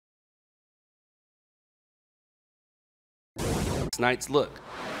Night's look.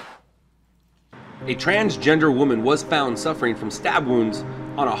 A transgender woman was found suffering from stab wounds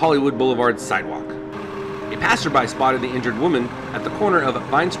on a Hollywood Boulevard sidewalk. A passerby spotted the injured woman at the corner of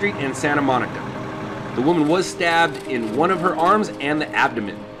Vine Street and Santa Monica. The woman was stabbed in one of her arms and the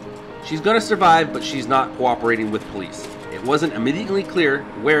abdomen. She's gonna survive, but she's not cooperating with police. It wasn't immediately clear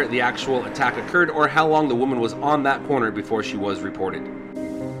where the actual attack occurred or how long the woman was on that corner before she was reported.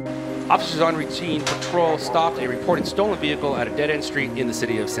 Officers on routine patrol stopped a reported stolen vehicle at a dead-end street in the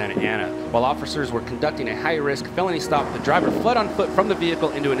city of Santa Ana. While officers were conducting a high-risk felony stop, the driver fled on foot from the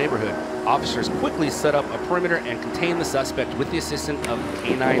vehicle into a neighborhood. Officers quickly set up a perimeter and contained the suspect with the assistance of the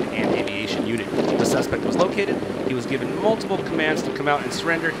Canine and Aviation unit. The suspect was located. He was given multiple commands to come out and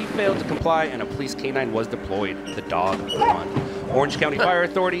surrender. He failed to comply, and a police canine was deployed. The dog won. Orange County Fire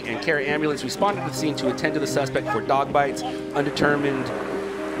Authority and Care Ambulance responded to the scene to attend to the suspect for dog bites. Undetermined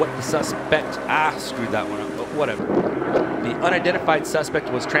what the suspect, screwed that one up, but whatever. The unidentified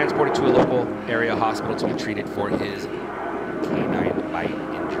suspect was transported to a local area hospital to be treated for his canine bite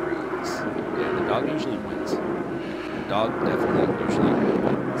injuries. Yeah, the dog usually wins. The dog definitely usually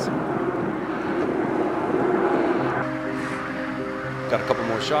wins. Got a couple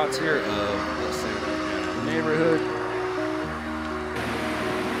more shots here of the Santa Ana neighborhood.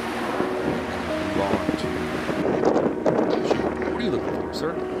 Move on to, what are you looking for,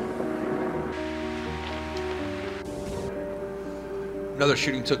 sir? Another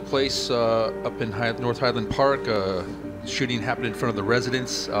shooting took place up in North Highland Park. Shooting happened in front of the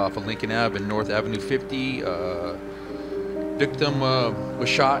residence off of Lincoln Ave and North Avenue 50. Victim was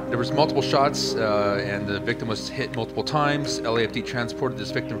shot. There was multiple shots, and the victim was hit multiple times. LAFD transported this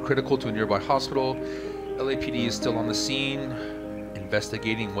victim critical to a nearby hospital. LAPD is still on the scene,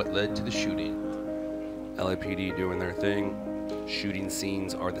 investigating what led to the shooting. LAPD doing their thing. Shooting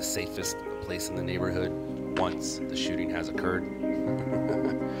scenes are the safest place in the neighborhood once the shooting has occurred.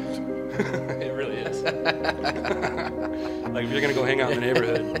 It really is. Like, if you're gonna go hang out in the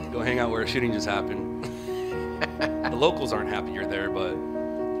neighborhood, go hang out where a shooting just happened. The locals aren't happy you're there, but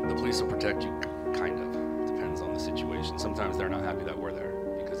the police will protect you, kind of. Depends on the situation. Sometimes they're not happy that we're there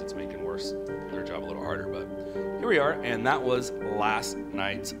because it's making their job a little harder, but here we are, and that was last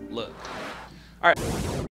night's look. All right.